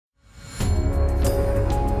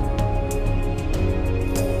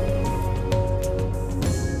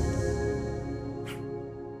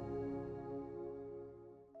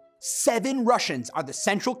7 Russians are the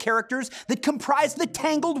central characters that comprise the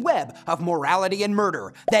tangled web of morality and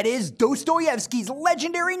murder that is Dostoevsky's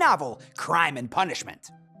legendary novel, Crime and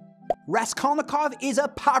Punishment. Raskolnikov is a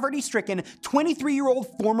poverty-stricken 23-year-old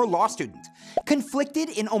former law student. Conflicted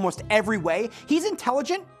in almost every way, he's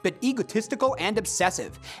intelligent but egotistical and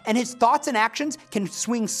obsessive, and his thoughts and actions can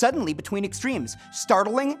swing suddenly between extremes,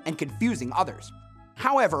 startling and confusing others.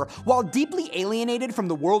 However, while deeply alienated from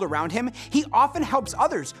the world around him, he often helps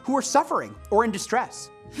others who are suffering or in distress.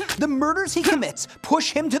 The murders he commits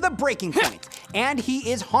push him to the breaking point, and he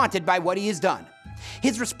is haunted by what he has done.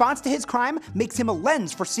 His response to his crime makes him a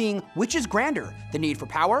lens for seeing which is grander, the need for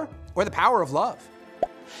power or the power of love.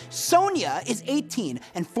 Sonia is 18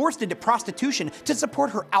 and forced into prostitution to support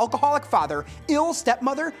her alcoholic father, ill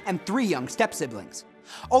stepmother, and 3 young step-siblings.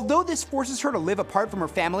 Although this forces her to live apart from her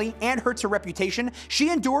family and hurts her reputation, she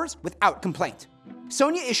endures without complaint.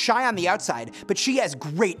 Sonia is shy on the outside, but she has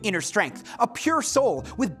great inner strength, a pure soul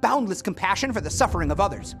with boundless compassion for the suffering of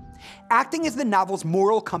others. Acting as the novel's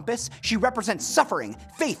moral compass, she represents suffering,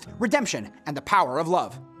 faith, redemption, and the power of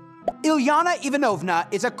love. Ilyana Ivanovna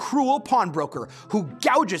is a cruel pawnbroker who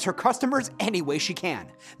gouges her customers any way she can,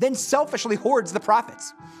 then selfishly hoards the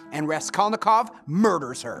profits. And Raskolnikov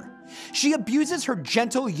murders her. She abuses her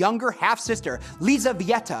gentle younger half-sister,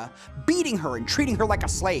 Lizaveta, beating her and treating her like a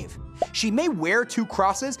slave. She may wear 2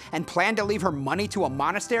 crosses and plan to leave her money to a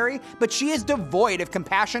monastery, but she is devoid of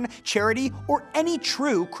compassion, charity, or any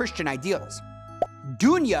true Christian ideals.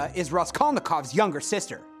 Dunya is Raskolnikov's younger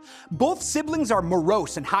sister. Both siblings are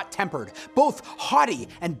morose and hot-tempered, both haughty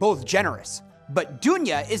and both generous. But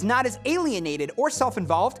Dunya is not as alienated or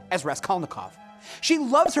self-involved as Raskolnikov. She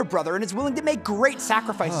loves her brother and is willing to make great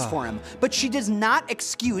sacrifices for him, but she does not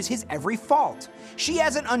excuse his every fault. She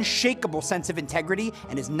has an unshakable sense of integrity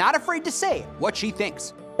and is not afraid to say what she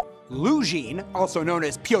thinks. Luzhin, also known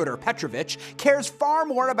as Pyotr Petrovich, cares far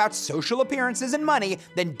more about social appearances and money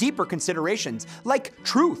than deeper considerations like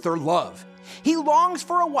truth or love. He longs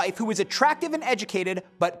for a wife who is attractive and educated,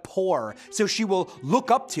 but poor, so she will look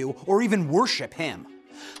up to or even worship him.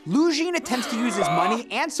 Luzhin attempts to use his money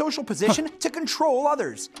and social position to control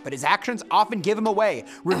others, but his actions often give him away,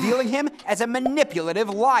 revealing him as a manipulative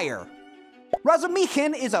liar.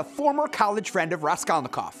 Razumikhin is a former college friend of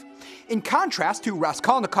Raskolnikov. In contrast to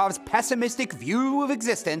Raskolnikov's pessimistic view of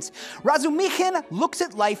existence, Razumikhin looks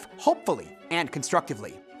at life hopefully and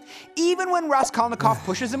constructively. Even when Raskolnikov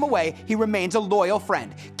pushes him away, he remains a loyal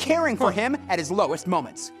friend, caring for him at his lowest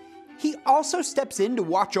moments. He also steps in to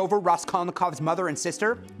watch over Raskolnikov's mother and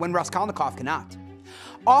sister when Raskolnikov cannot.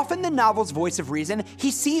 Often the novel's voice of reason, he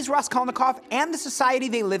sees Raskolnikov and the society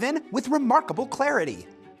they live in with remarkable clarity.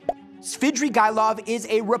 Svidrigailov is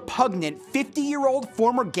a repugnant 50-year-old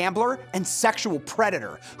former gambler and sexual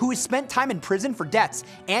predator who has spent time in prison for debts,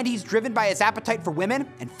 and he's driven by his appetite for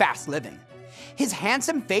women and fast living. His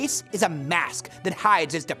handsome face is a mask that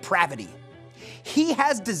hides his depravity. He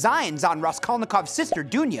has designs on Raskolnikov's sister,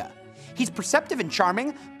 Dunya. He's perceptive and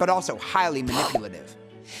charming, but also highly manipulative.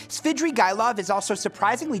 Svidrigailov is also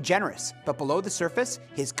surprisingly generous, but below the surface,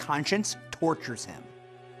 his conscience tortures him.